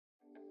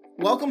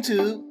Welcome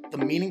to the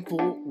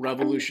Meaningful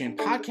Revolution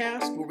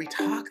podcast, where we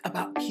talk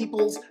about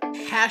people's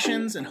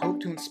passions and hope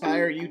to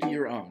inspire you to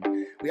your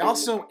own. We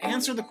also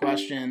answer the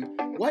question,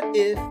 what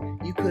if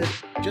you could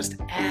just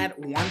add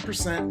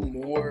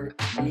 1% more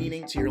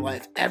meaning to your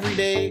life every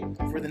day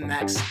for the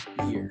next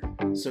year?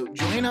 So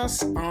join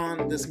us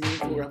on this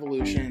Meaningful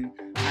Revolution.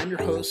 I'm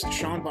your host,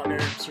 Sean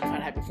Butner,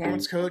 certified high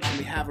performance coach, and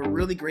we have a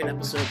really great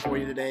episode for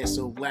you today,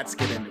 so let's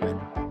get into it.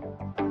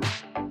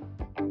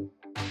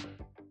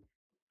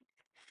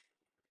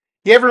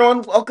 Hey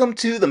everyone, welcome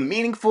to the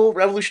Meaningful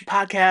Revolution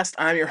podcast.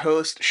 I'm your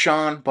host,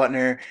 Sean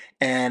Butner,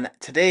 and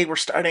today we're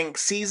starting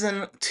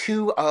season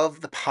 2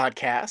 of the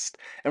podcast,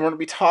 and we're going to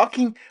be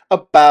talking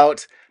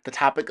about the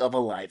topic of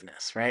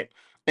aliveness, right?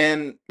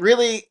 And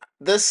really,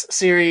 this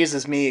series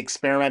is me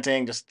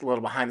experimenting, just a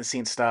little behind the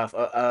scenes stuff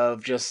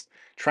of just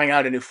trying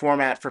out a new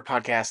format for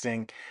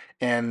podcasting,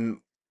 and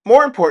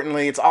more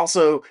importantly, it's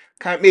also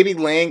kind of maybe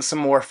laying some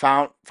more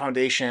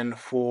foundation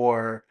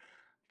for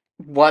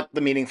what the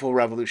meaningful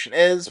revolution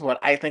is, what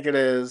I think it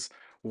is,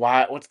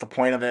 what's the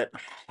point of it,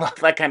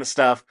 that kind of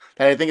stuff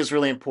that I think is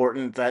really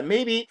important that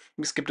maybe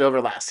we skipped over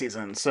last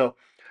season. So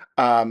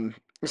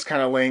just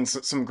kind of laying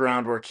some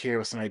groundwork here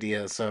with some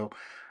ideas. So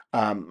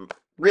um,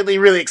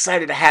 really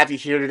excited to have you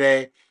here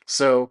today.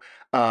 So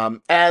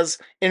as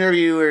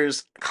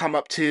interviewers come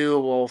up to,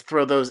 we'll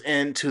throw those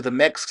into the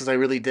mix because I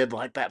really did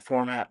like that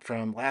format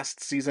from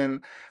last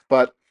season.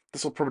 But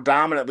this will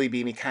predominantly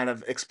be me kind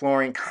of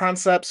exploring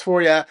concepts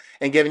for you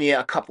and giving you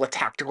a couple of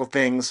tactical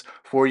things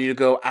for you to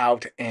go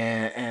out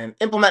and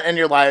implement in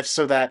your life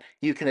so that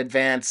you can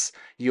advance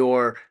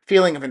your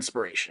feeling of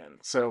inspiration.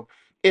 So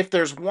if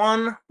there's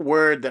one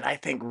word that I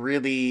think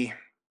really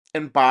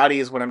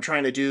embodies what I'm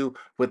trying to do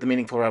with the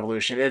Meaningful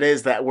Revolution, it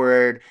is that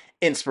word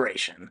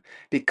inspiration.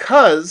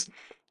 Because,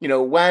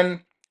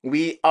 when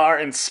we are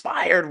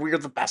inspired, we're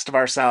the best of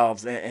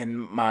ourselves, in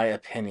my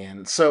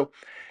opinion. So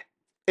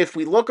if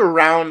we look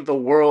around the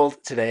world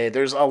today,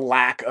 there's a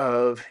lack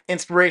of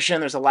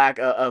inspiration, there's a lack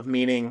of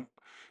meaning,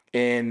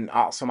 in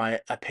also my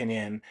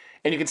opinion.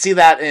 And you can see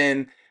that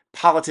in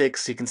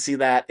politics. You can see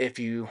that if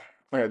you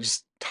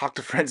just talk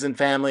to friends and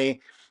family.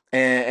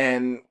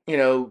 And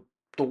the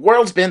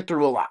world's been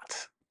through a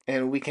lot,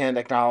 and we can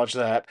acknowledge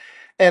that.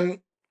 And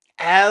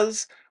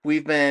as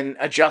we've been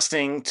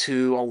adjusting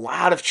to a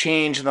lot of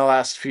change in the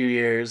last few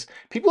years,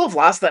 people have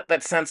lost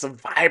that sense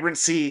of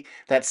vibrancy,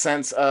 that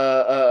sense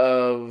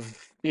of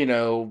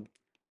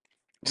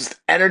just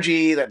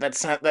energy, that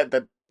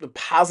the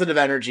positive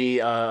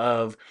energy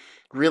of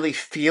really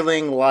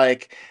feeling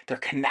like they're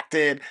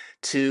connected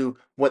to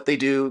what they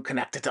do,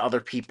 connected to other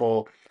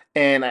people.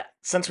 And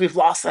since we've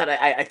lost that,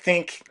 I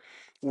think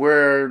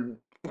we're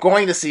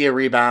going to see a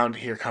rebound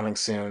here coming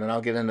soon, and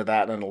I'll get into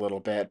that in a little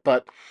bit.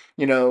 But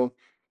you know,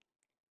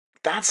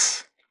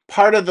 that's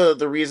part of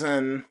the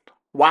reason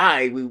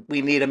why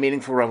we need a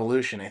meaningful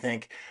revolution. I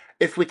think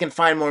if we can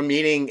find more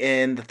meaning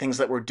in the things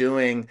that we're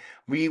doing,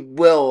 we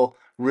will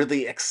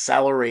really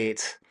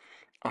accelerate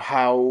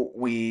how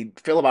we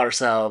feel about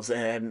ourselves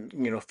and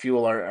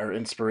fuel our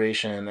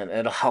inspiration, and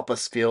it'll help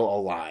us feel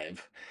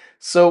alive.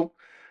 So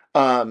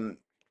um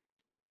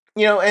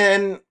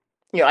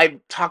I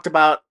talked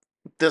about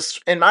this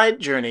in my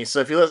journey.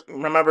 So if you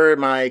remember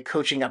my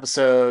coaching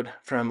episode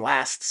from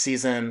last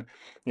season,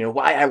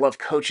 why I love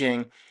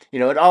coaching,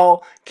 it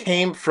all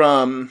came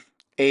from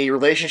a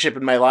relationship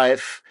in my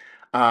life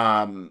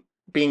um,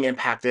 being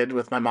impacted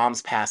with my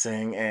mom's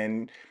passing,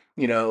 and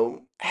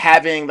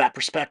having that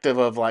perspective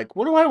of like,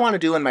 what do I want to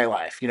do in my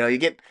life? You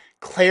get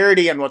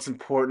clarity on what's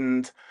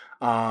important.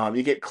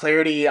 You get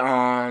clarity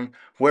on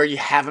where you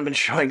haven't been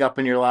showing up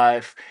in your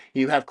life.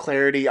 You have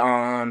clarity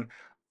on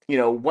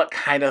what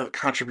kind of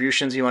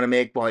contributions you want to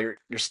make while you're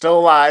still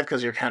alive,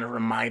 because you're kind of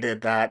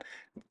reminded that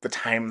the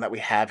time that we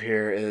have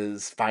here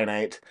is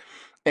finite.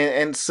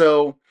 And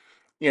so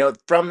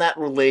from that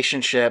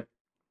relationship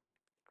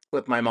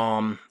with my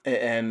mom,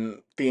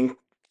 and the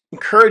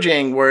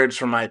encouraging words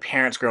from my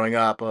parents growing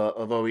up,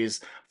 of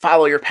always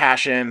follow your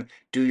passion,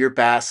 do your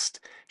best,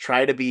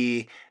 try to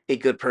be a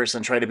good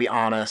person, try to be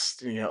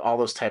honest, all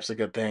those types of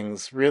good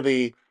things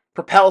really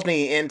propelled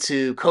me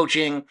into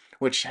coaching,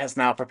 which has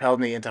now propelled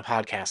me into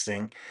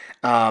podcasting.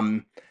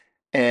 Um,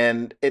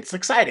 and it's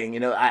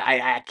exciting.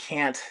 I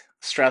can't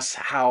stress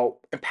how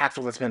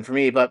impactful it's been for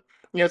me. But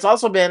it's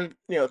also been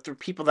through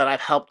people that I've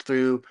helped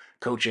through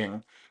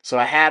coaching. So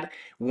I had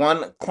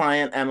one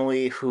client,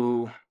 Emily,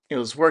 who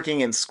was working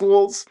in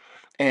schools,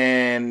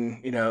 and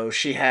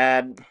she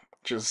was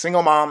a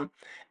single mom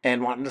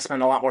and wanted to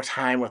spend a lot more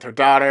time with her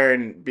daughter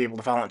and be able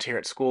to volunteer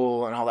at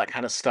school and all that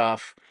kind of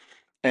stuff,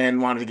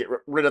 and wanted to get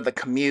rid of the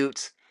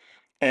commute.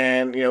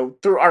 And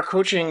through our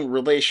coaching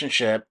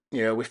relationship,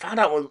 we found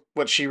out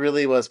what she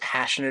really was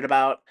passionate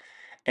about.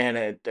 And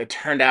it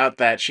turned out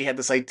that she had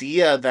this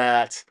idea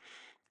that,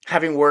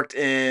 having worked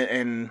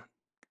in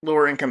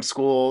lower income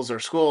schools, or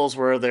schools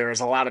where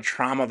there's a lot of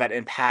trauma that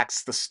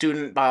impacts the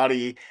student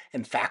body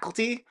and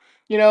faculty,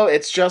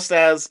 it's just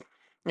as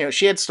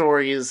she had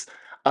stories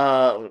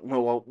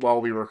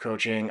while we were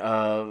coaching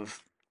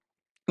of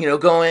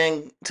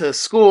going to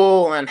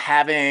school and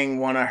having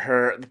one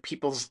of the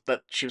people's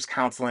that she was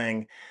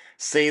counseling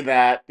say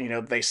that,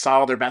 they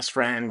saw their best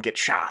friend get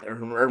shot or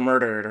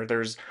murdered, or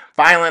there's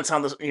violence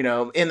on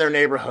the, in their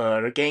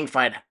neighborhood, a gang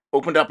fight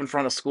opened up in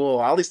front of school,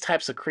 all these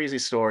types of crazy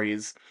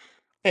stories.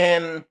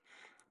 And,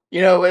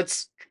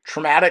 it's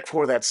traumatic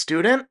for that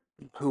student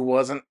who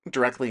wasn't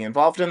directly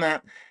involved in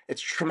that.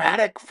 It's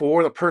traumatic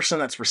for the person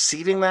that's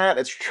receiving that.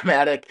 It's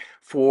traumatic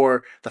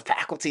for the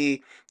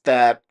faculty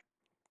that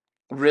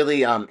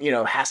really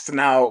has to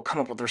now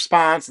come up with a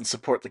response and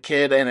support the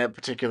kid in a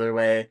particular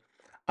way,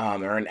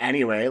 or in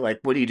any way. Like,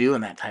 what do you do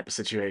in that type of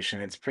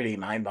situation? It's pretty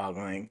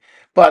mind-boggling.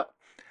 But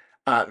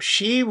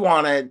she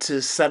wanted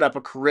to set up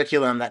a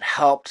curriculum that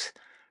helped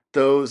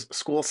those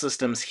school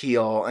systems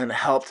heal and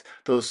helped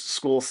those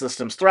school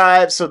systems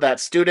thrive, so that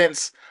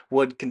students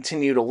would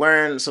continue to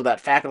learn, so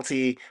that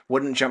faculty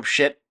wouldn't jump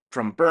shit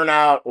from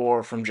burnout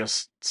or from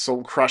just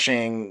soul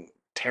crushing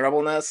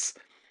terribleness.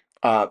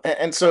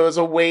 And so as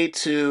a way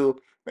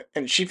to,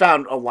 and she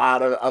found a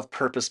lot of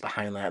purpose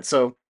behind that.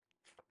 So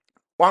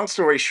long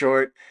story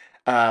short,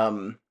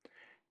 um,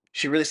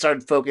 she really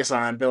started to focus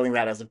on building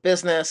that as a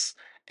business,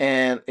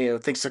 and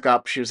things took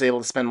up. She was able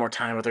to spend more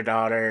time with her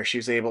daughter. She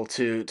was able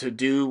to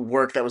do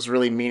work that was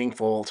really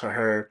meaningful to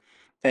her,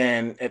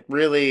 and it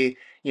really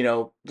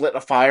lit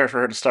a fire for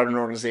her to start an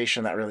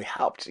organization that really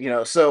helped.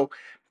 So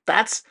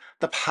that's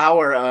the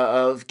power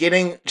of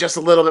getting just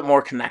a little bit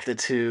more connected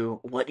to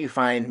what you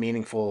find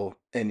meaningful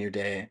in your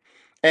day.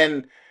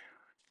 And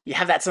you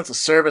have that sense of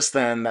service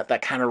then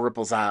that kind of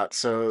ripples out.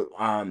 So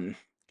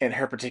in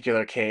her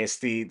particular case,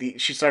 the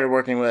she started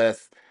working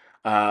with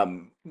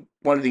um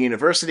one of the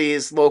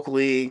universities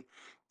locally,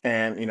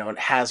 and it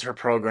has her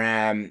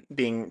program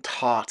being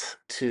taught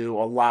to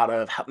a lot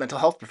of mental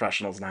health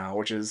professionals now,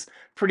 which is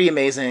pretty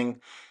amazing,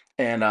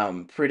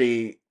 and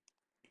pretty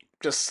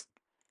just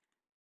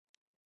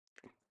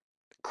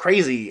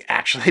crazy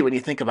actually when you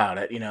think about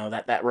it,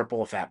 that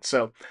ripple effect.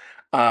 So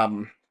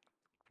um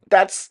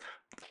that's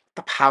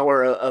the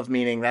power of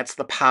meaning. That's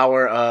the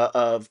power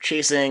of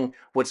chasing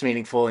what's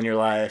meaningful in your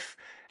life,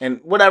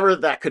 and whatever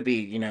that could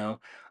be.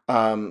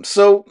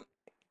 So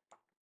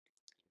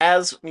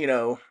as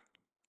we're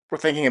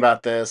thinking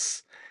about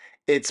this,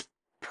 it's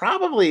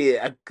probably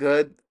a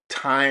good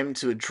time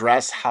to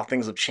address how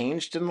things have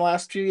changed in the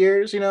last few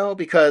years.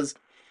 Because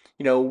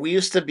we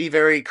used to be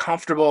very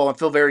comfortable and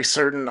feel very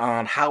certain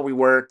on how we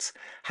worked,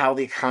 how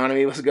the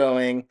economy was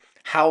going,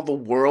 how the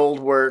world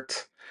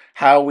worked,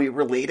 how we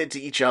related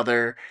to each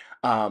other,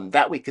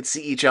 that we could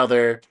see each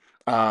other.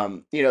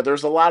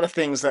 There's a lot of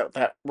things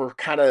that were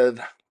kind of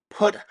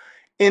put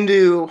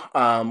into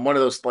one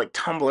of those like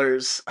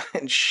tumblers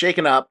and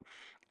shaken up.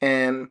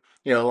 And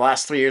the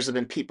last 3 years have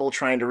been people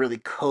trying to really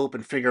cope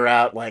and figure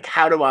out, like,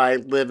 how do I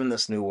live in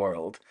this new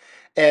world?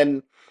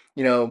 And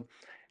you know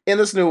in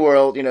this new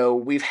world,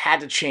 we've had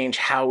to change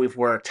how we've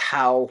worked,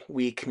 how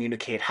we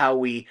communicate, how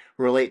we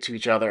relate to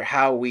each other,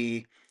 how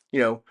we, you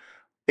know,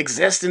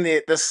 exist in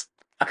this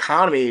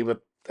economy with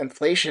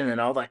inflation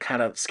and all that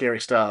kind of scary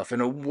stuff.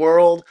 In a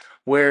world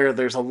where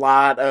there's a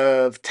lot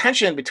of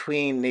tension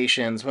between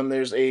nations, when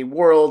there's a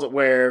world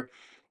where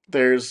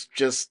there's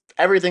just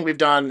everything we've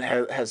done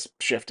has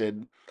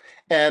shifted.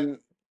 And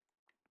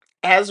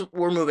as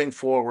we're moving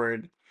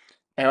forward,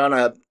 I want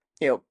to,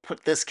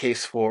 put this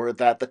case forward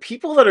that the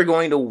people that are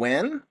going to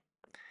win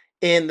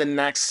in the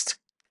next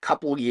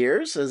couple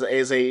years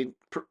as a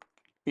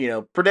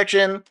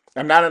prediction.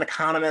 I'm not an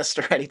economist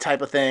or any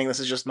type of thing. This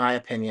is just my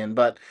opinion.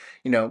 But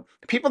the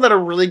people that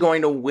are really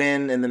going to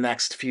win in the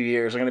next few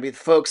years are going to be the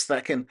folks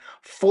that can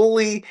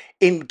fully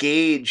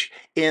engage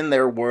in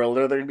their world.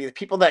 Or they're going to be the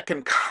people that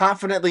can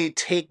confidently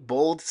take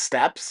bold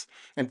steps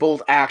and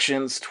bold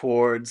actions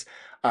towards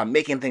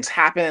making things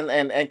happen,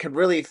 and can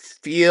really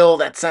feel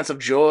that sense of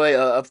joy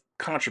of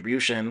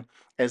contribution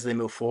as they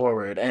move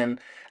forward. And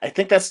I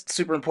think that's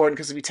super important,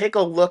 because if you take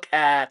a look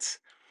at,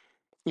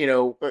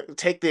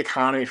 take the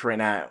economy for right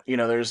now.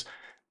 There's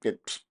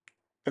it's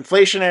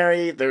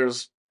inflationary.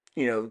 There's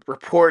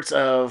reports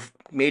of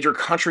major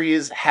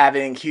countries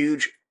having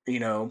huge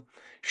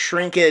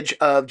shrinkage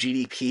of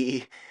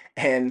GDP,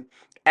 and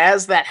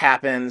as that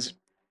happens,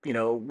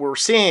 we're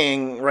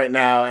seeing right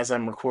now, as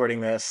I'm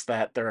recording this,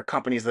 that there are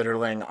companies that are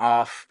laying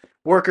off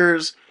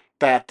workers,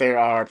 that there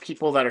are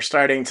people that are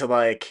starting to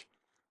like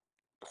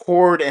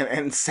hoard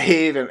and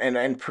save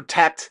and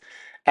protect,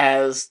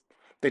 as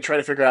they try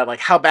to figure out, like,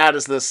 how bad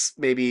is this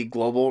maybe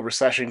global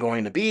recession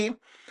going to be,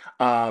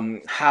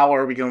 how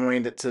are we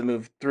going to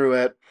move through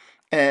it,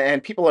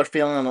 and people are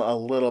feeling a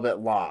little bit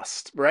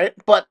lost, right?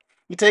 But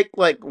you take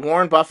like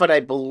Warren Buffett, I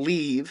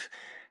believe,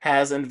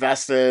 has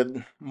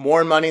invested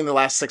more money in the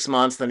last 6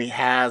 months than he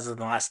has in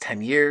the last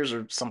 10 years,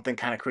 or something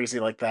kind of crazy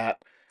like that.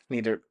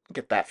 Need to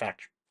get that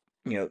fact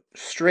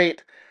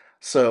straight.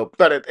 So,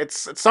 but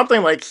it's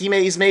something like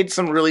he's made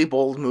some really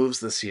bold moves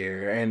this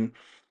year, and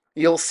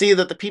you'll see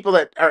that the people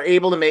that are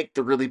able to make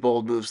the really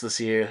bold moves this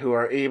year, who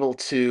are able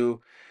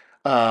to,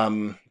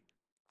 um,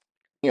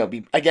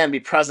 be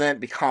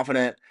present, be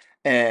confident,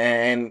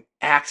 and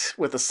act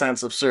with a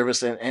sense of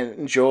service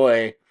and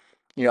joy,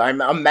 I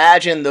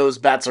imagine those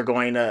bets are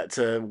going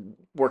to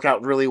work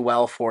out really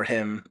well for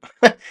him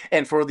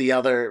and for the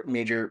other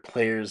major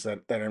players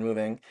that are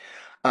moving.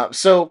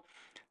 So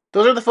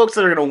those are the folks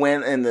that are going to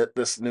win in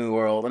this new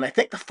world. And I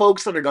think the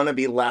folks that are going to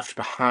be left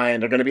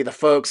behind are going to be the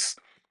folks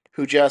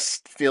who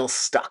just feel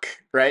stuck,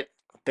 right?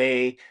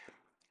 They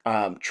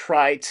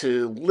try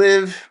to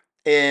live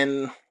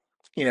in,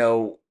 you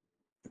know,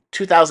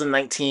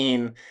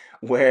 2019,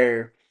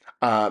 where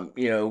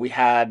we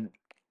had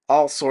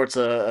all sorts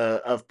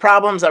of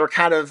problems that were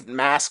kind of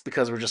masked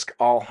because we're just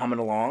all humming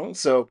along.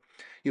 So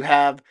you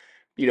have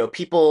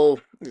people,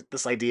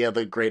 this idea of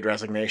the great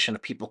resignation,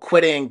 of people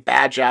quitting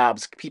bad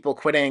jobs, people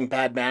quitting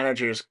bad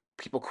managers,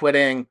 people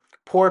quitting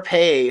poor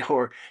pay,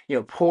 or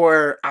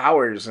poor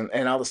hours,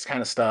 and all this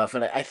kind of stuff.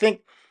 And I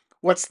think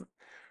what's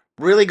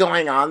really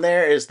going on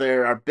there is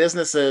there are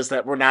businesses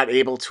that were not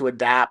able to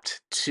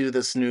adapt to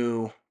this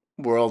new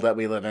world that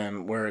we live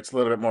in, where it's a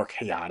little bit more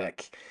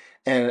chaotic.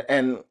 And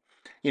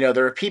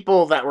there are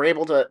people that were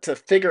able to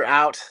figure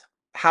out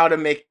how to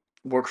make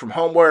work from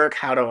home work,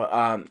 how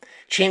to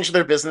change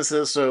their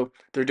businesses so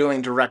they're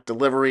doing direct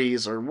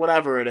deliveries or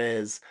whatever it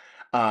is,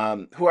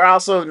 who are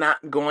also not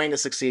going to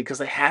succeed because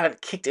they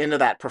haven't kicked into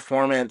that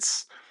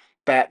performance,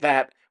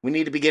 that we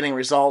need to be getting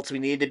results, we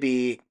need to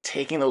be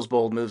taking those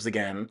bold moves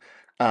again.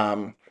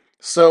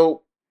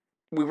 So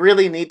we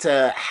really need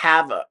to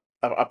have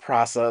a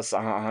process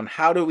on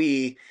how do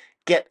we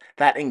get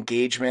that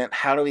engagement,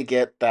 how do we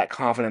get that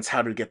confidence,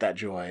 how do we get that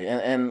joy,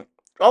 and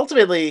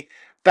ultimately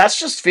that's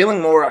just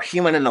feeling more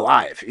human and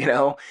alive.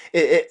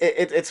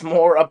 It's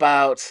more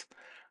about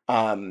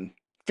um,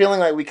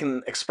 feeling like we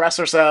can express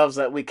ourselves,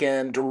 that we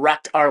can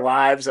direct our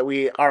lives, that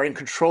we are in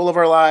control of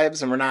our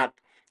lives, and we're not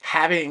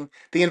having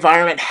the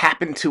environment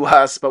happen to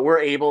us, but we're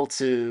able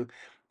to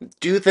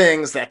do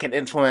things that can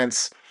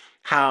influence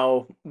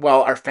how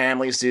well our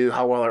families do,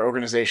 how well our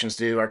organizations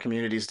do, our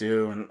communities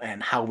do,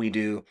 and how we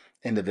do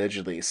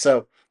individually.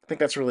 So I think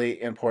that's really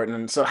important.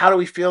 And so, how do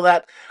we feel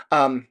that?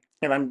 And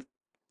I'm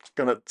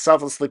going to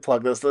selflessly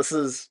plug this. This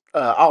is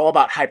all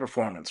about high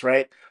performance,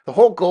 right? The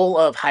whole goal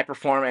of high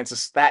performance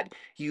is that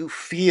you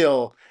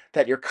feel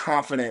that you're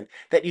confident,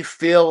 that you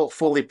feel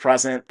fully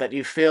present, that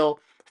you feel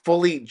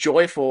fully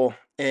joyful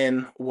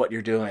in what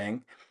you're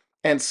doing.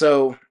 And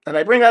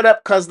I bring that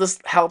up because this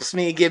helps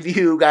me give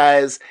you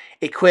guys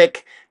a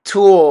quick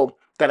tool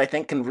that I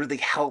think can really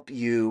help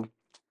you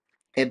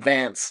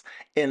advance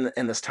in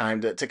this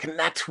time, to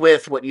connect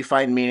with what you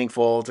find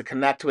meaningful, to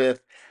connect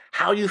with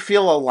how you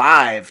feel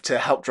alive, to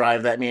help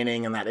drive that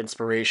meaning and that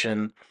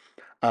inspiration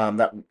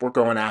that we're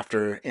going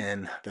after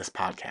in this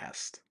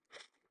podcast.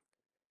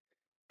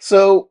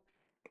 So,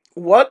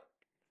 what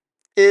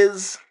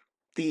is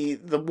the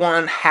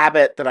one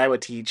habit that I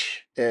would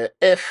teach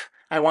if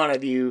I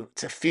wanted you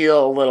to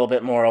feel a little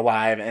bit more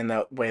alive in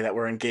the way that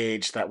we're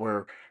engaged, that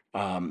we're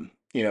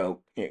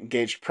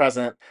engaged,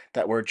 present,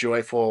 that we're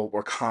joyful,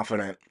 we're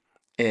confident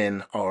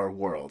in our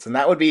worlds, and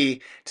that would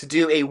be to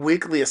do a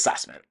weekly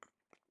assessment.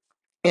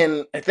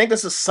 And I think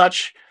this is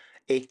such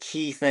a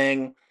key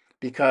thing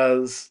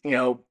because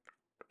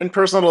in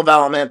personal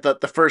development,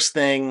 the first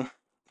thing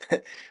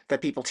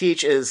that people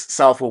teach is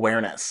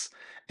self-awareness.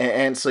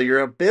 And so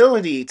your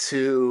ability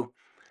to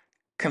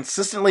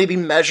consistently be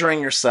measuring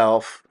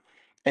yourself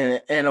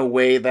in a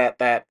way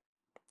that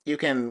you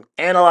can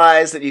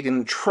analyze, that you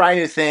can try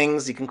new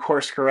things, you can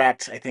course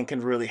correct, I think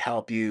can really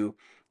help you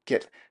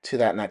get to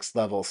that next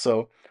level.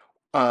 So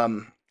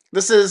um,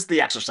 this is the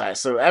exercise.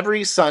 So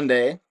every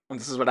Sunday, and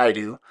this is what I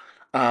do,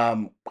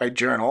 I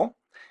journal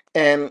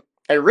and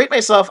I rate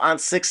myself on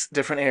 6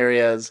 different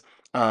areas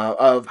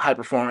of high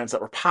performance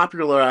that were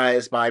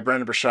popularized by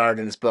Brendan Burchard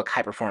in his book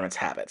High Performance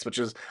Habits, which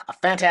is a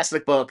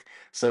fantastic book.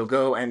 So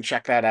go and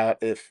check that out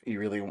if you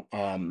really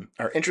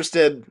are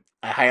interested.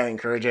 I highly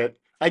encourage it.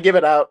 I give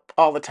it out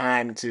all the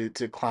time to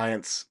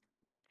clients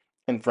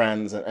and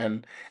friends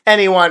and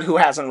anyone who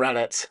hasn't read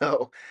it.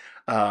 So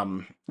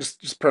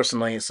just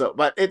personally. So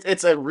but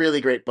it's a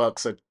really great book,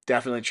 so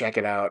definitely check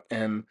it out.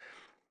 And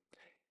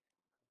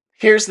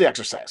here's the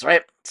exercise,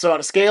 right? So on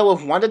a scale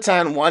of 1 to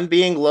 10, 1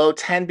 being low,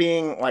 10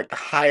 being like the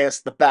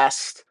highest, the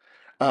best,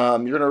 you're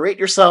going to rate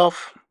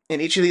yourself in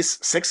each of these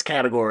 6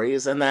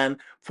 categories. And then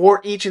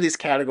for each of these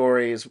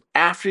categories,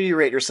 after you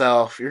rate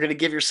yourself, you're going to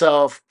give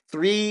yourself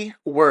 3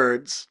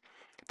 words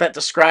that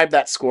describe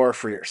that score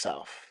for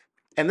yourself.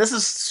 And this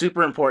is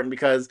super important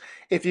because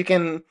if you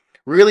can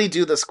really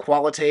do this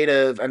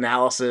qualitative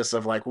analysis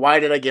of like, why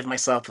did I give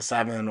myself a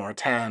 7 or a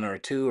 10 or a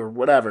 2 or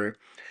whatever,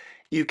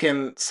 you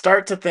can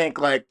start to think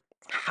like,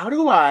 how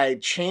do I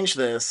change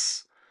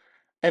this?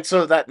 And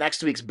so that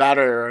next week's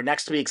better, or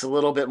next week's a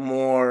little bit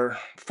more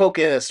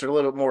focused or a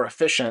little bit more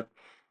efficient.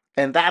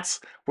 And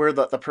that's where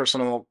the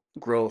personal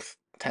growth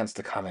tends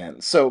to come in.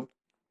 So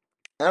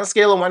on a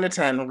scale of 1 to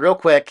 10, real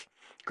quick,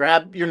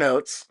 grab your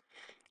notes.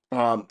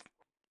 Um,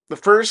 the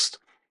first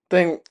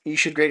thing you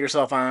should grade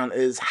yourself on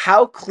is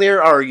how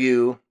clear are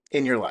you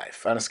in your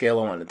life on a scale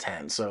of 1 to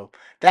 10. So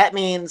that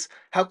means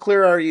how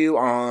clear are you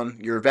on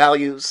your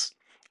values,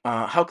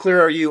 How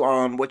clear are you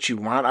on what you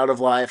want out of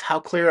life? How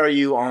clear are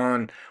you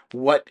on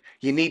what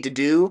you need to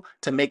do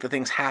to make the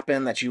things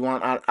happen that you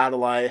want out of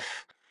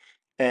life?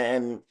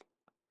 And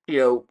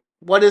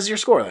what is your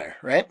score there,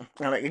 right?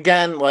 And like,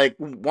 again, like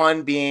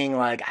one being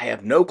like, I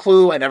have no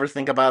clue, I never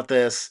think about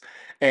this.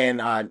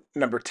 And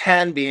number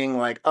 10 being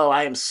like, oh,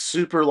 I am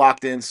super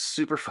locked in,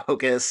 super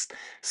focused,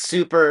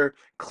 super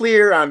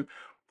clear on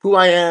who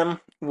I am,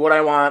 what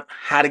I want,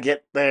 how to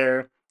get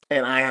there,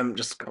 and I am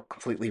just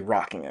completely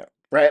rocking it,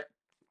 right?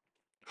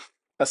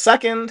 A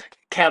second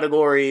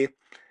category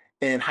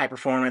in high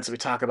performance we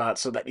talk about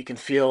so that you can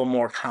feel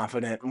more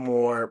confident,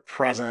 more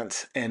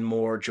present, and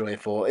more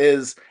joyful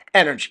is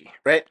energy,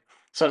 right?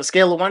 So on a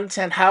scale of 1 to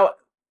 10, how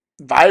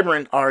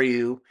vibrant are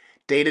you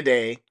day to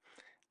day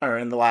or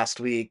in the last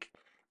week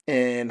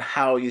in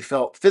how you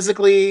felt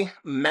physically,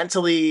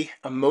 mentally,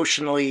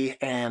 emotionally,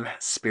 and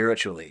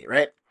spiritually,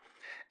 right?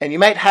 And you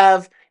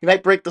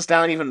might break this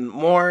down even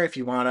more if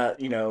you want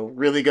to,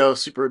 really go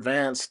super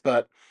advanced,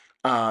 but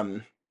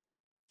um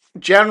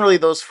generally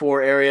those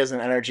four areas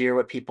in energy are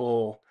what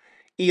people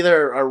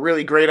either are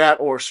really great at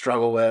or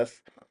struggle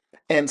with.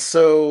 And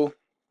so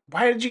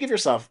why did you give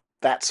yourself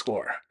that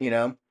score,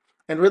 and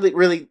really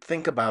really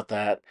think about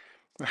that.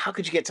 How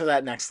could you get to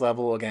that next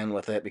level again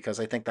with it, because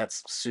I think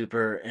that's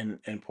super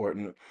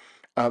important.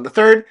 The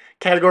third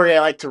category I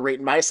like to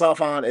rate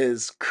myself on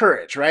is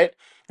courage, right?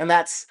 And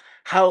that's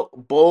how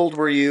bold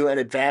were you in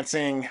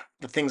advancing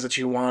the things that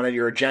you wanted,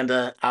 your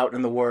agenda out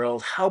in the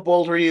world? How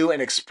bold were you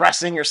in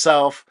expressing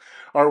yourself?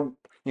 Or,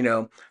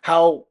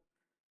 how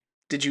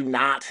did you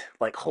not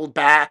like hold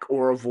back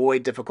or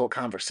avoid difficult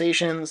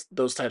conversations,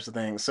 those types of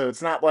things? So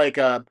it's not like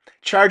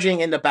charging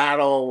into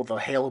battle with a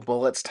hail of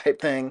bullets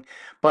type thing,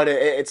 but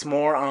it's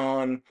more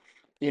on,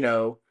 you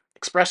know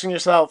expressing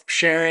yourself,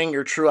 sharing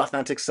your true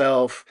authentic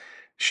self,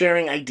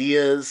 sharing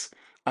ideas,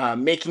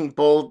 making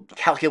bold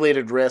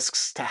calculated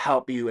risks to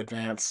help you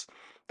advance,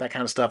 that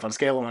kind of stuff on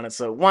scale of 1.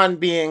 So 1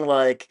 being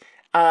like,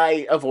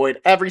 I avoid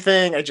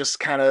everything, I just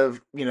kind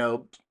of,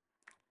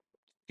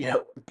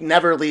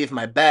 never leave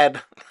my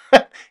bed.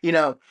 you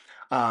know,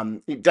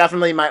 you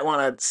definitely might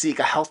want to seek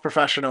a health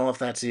professional if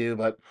that's you,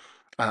 but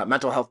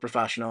mental health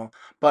professional.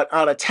 But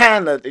out of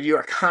 10, that you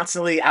are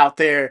constantly out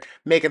there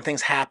making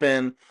things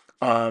happen.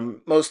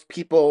 Most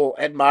people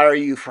admire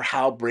you for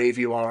how brave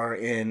you are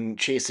in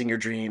chasing your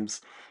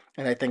dreams.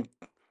 And I think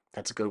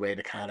that's a good way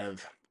to kind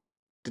of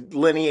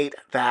delineate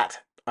that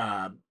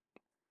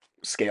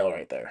scale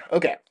right there.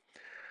 Okay.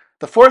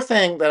 The fourth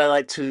thing that I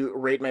like to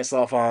rate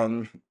myself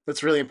on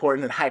that's really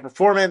important in high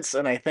performance,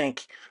 and I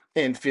think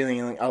in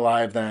feeling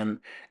alive then,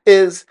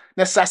 is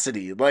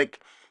necessity. Like,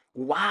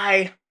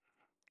 why?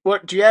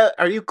 What do you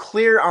are you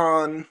clear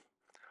on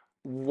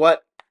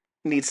what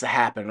needs to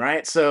happen,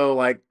 right? So,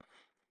 like,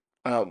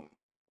 um,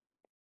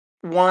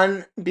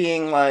 one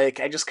being like,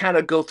 I just kind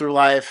of go through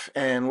life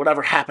and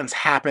whatever happens,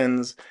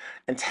 happens.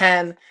 And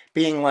 10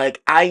 being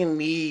like, I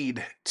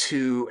need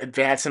to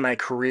advance in my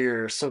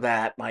career so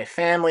that my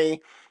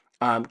family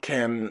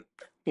can,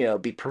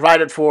 be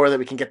provided for, that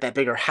we can get that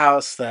bigger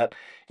house, that,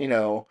 you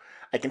know,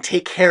 I can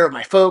take care of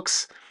my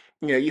folks.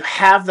 You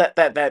have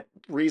that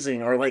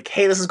reasoning, or like,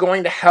 hey, this is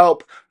going to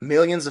help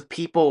millions of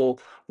people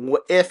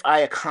if I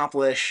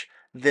accomplish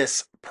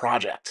this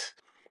project,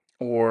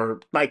 or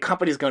my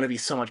company's going to be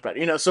so much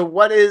better. So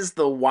what is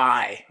the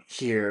why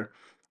here,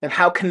 and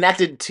how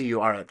connected to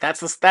you are? That's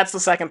the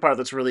second part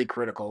that's really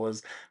critical,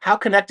 is how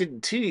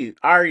connected to you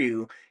are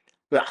you.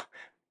 Well,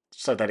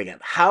 start that again.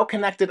 How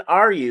connected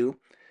are you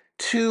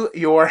to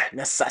your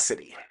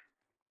necessity?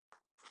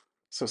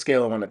 So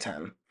scale of 1 to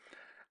 10.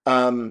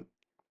 Um,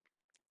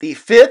 the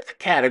fifth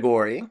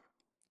category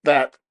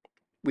that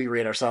we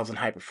rate ourselves in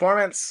high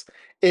performance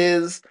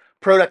is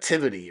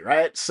productivity,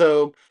 right?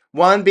 So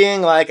 1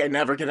 being like, I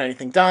never get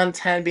anything done.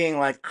 10 being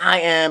like,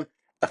 I am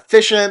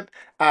efficient.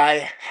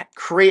 I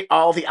create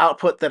all the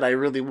output that I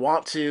really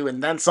want to,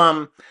 and then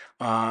some.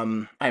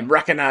 I'm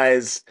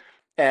recognized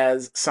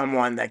as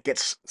someone that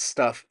gets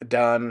stuff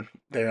done.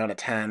 They're on a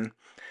 10.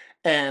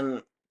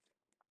 And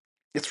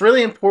it's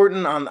really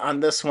important on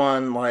this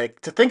one,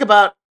 like, to think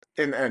about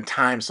in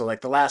time. So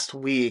like the last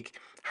week,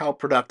 how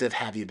productive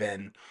have you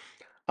been?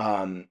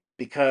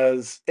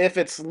 Because if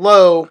it's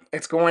low,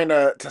 it's going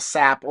to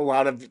sap a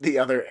lot of the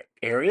other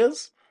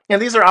areas.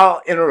 And these are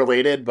all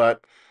interrelated,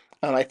 but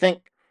I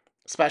think,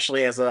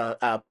 especially as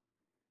a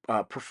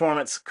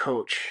performance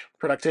coach,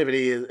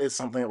 productivity is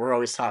something that we're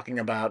always talking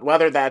about,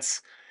 whether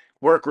that's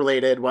work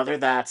related, whether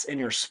that's in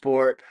your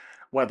sport,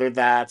 whether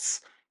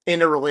that's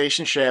in a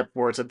relationship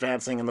where it's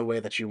advancing in the way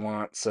that you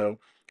want. So,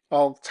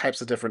 all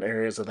types of different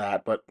areas of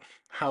that. But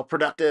how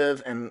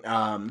productive and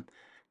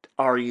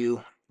are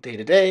you day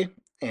to day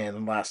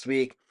and last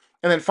week?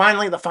 And then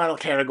finally, the final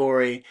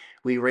category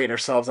we rate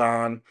ourselves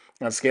on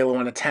a scale of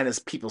 1 to 10 is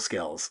people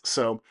skills.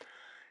 So,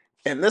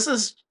 and this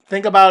is,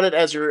 think about it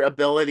as your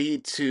ability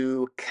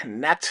to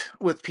connect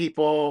with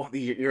people,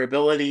 your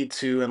ability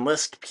to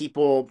enlist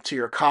people to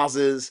your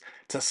causes,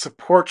 to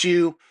support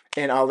you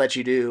in all that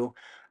you do.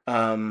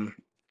 Um,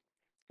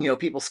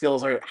 People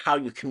skills are how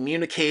you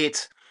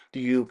communicate, Do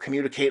you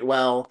communicate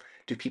well?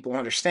 Do people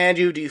understand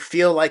you? Do you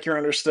feel like you're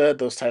understood?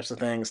 Those types of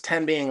things.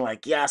 10 being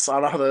like yes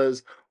on all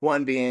those,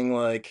 1 being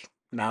like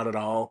not at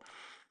all.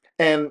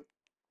 And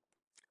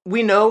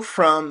we know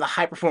from the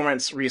high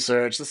performance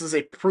research, this is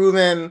a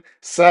proven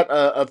set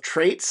of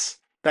traits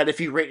that if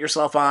you rate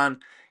yourself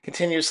on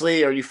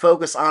continuously or you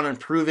focus on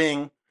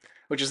improving,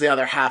 which is the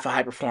other half of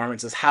high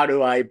performance, is how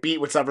do I beat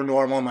what's ever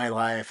normal in my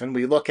life? And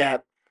we look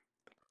at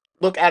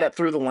it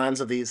through the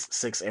lens of these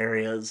 6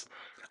 areas.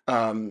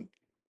 Um,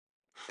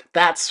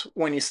 that's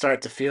when you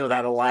start to feel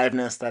that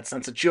aliveness, that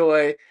sense of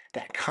joy,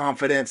 that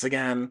confidence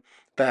again,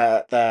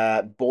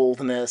 that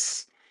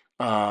boldness,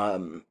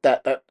 and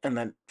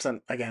then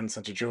again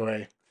sense of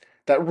joy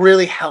that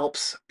really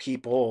helps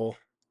people,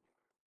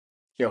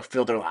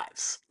 feel their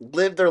lives,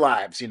 live their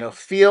lives,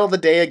 feel the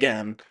day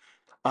again,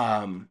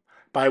 um,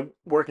 by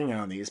working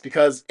on these.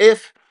 Because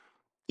if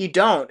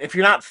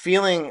you're not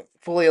feeling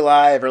fully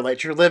alive or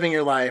like you're living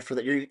your life or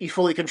that you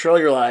fully control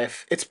your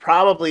life, it's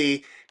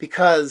probably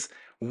because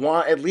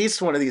at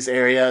least one of these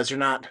areas you're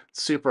not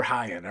super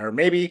high in, or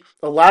maybe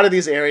a lot of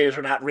these areas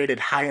are not rated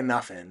high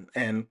enough in.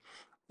 And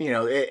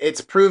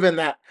it's proven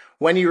that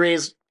when you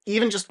raise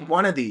even just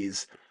one of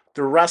these,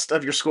 the rest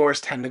of your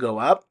scores tend to go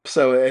up.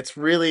 So it's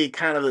really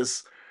kind of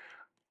this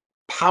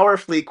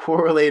powerfully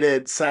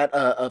correlated set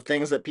of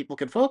things that people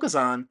can focus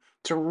on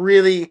to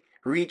really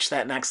reach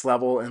that next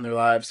level in their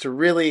lives, to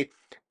really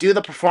do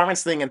the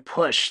performance thing and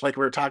push, like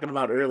we were talking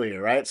about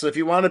earlier, right? So if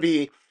you want to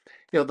be,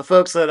 the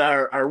folks that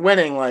are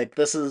winning, like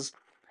this is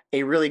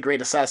a really great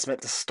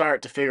assessment to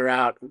start to figure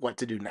out what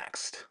to do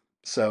next.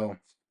 So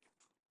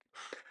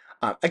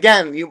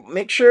again, you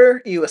make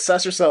sure you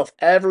assess yourself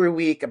every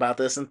week about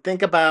this and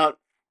think about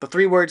the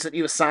 3 words that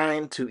you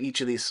assign to each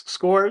of these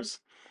scores.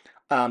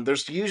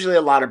 There's usually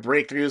a lot of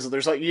breakthroughs.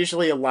 There's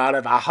usually a lot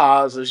of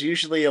ahas. There's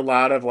usually a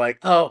lot of like,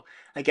 oh,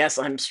 I guess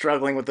I'm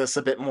struggling with this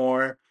a bit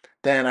more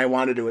than I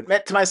wanted to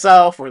admit to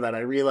myself or that I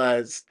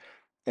realized.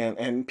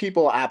 And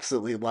people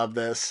absolutely love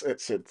this.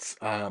 It's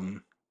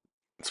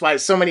why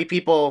so many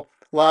people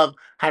love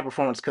high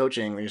performance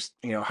coaching. There's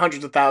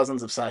hundreds of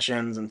thousands of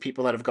sessions and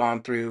people that have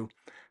gone through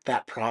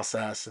that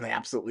process and they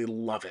absolutely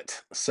love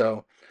it.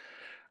 So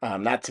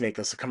not to make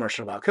this a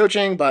commercial about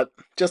coaching, but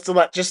just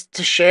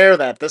to share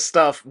that this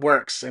stuff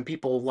works and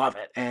people love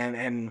it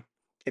and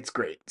it's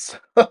great.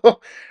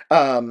 So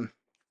um,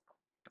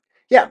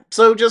 yeah,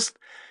 so just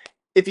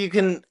if you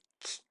can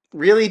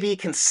really be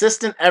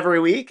consistent every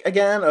week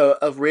again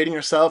of rating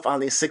yourself on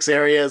these 6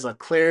 areas of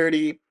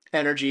clarity,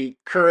 energy,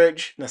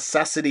 courage,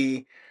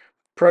 necessity,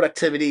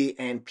 productivity,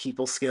 and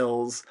people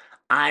skills,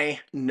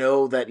 I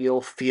know that you'll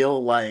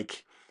feel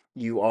like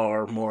you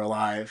are more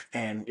alive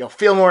and you'll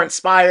feel more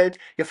inspired.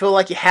 You'll feel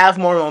like you have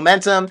more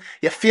momentum.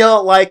 You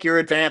feel like you're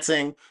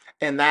advancing,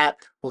 and that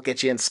will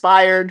get you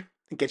inspired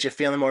and get you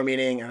feeling more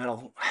meaning, and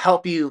it'll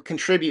help you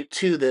contribute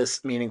to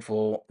this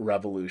meaningful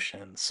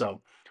revolution. So,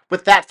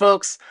 with that,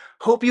 folks,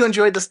 hope you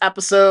enjoyed this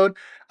episode.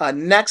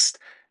 Next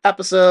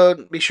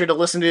episode, be sure to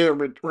listen to.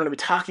 We're going to be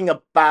talking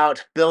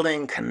about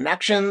building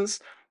connections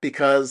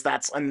because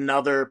that's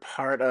another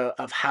part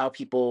of how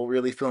people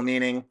really feel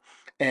meaning.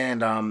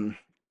 And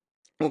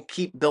we'll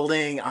keep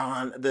building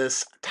on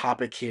this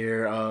topic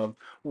here of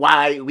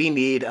why we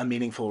need a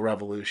meaningful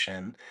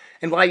revolution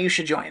and why you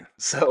should join.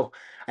 So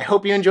I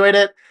hope you enjoyed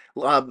it.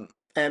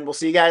 And we'll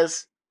see you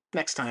guys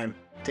next time.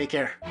 Take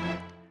care.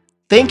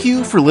 Thank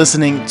you for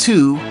listening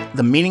to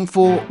the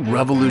Meaningful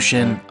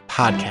Revolution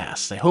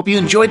podcast. I hope you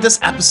enjoyed this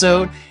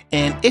episode.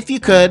 And if you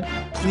could,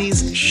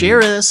 please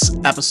share this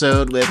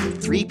episode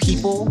with 3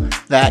 people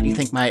that you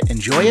think might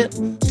enjoy it.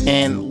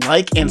 And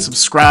like and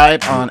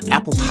subscribe on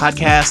Apple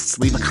Podcasts.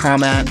 Leave a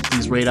comment.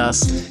 Please rate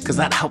us because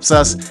that helps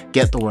us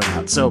get the word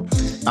out. So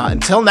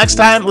until next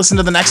time, listen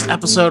to the next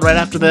episode right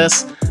after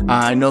this.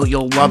 I know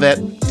you'll love it.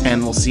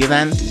 And we'll see you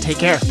then. Take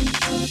care.